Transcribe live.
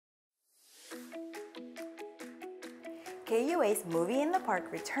KUA's Movie in the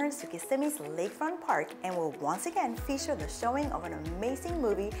Park returns to Kissimmee's Lakefront Park and will once again feature the showing of an amazing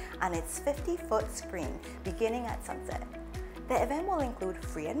movie on its 50-foot screen beginning at sunset. The event will include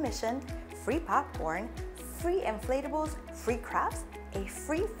free admission, free popcorn, free inflatables, free crafts, a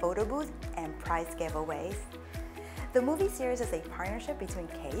free photo booth, and prize giveaways. The movie series is a partnership between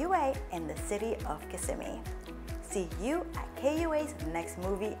KUA and the City of Kissimmee. See you at KUA's next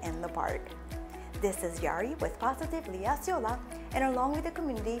Movie in the Park. This is Yari with Positively Osceola, and along with the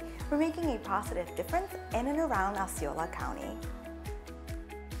community, we're making a positive difference in and around Osceola County.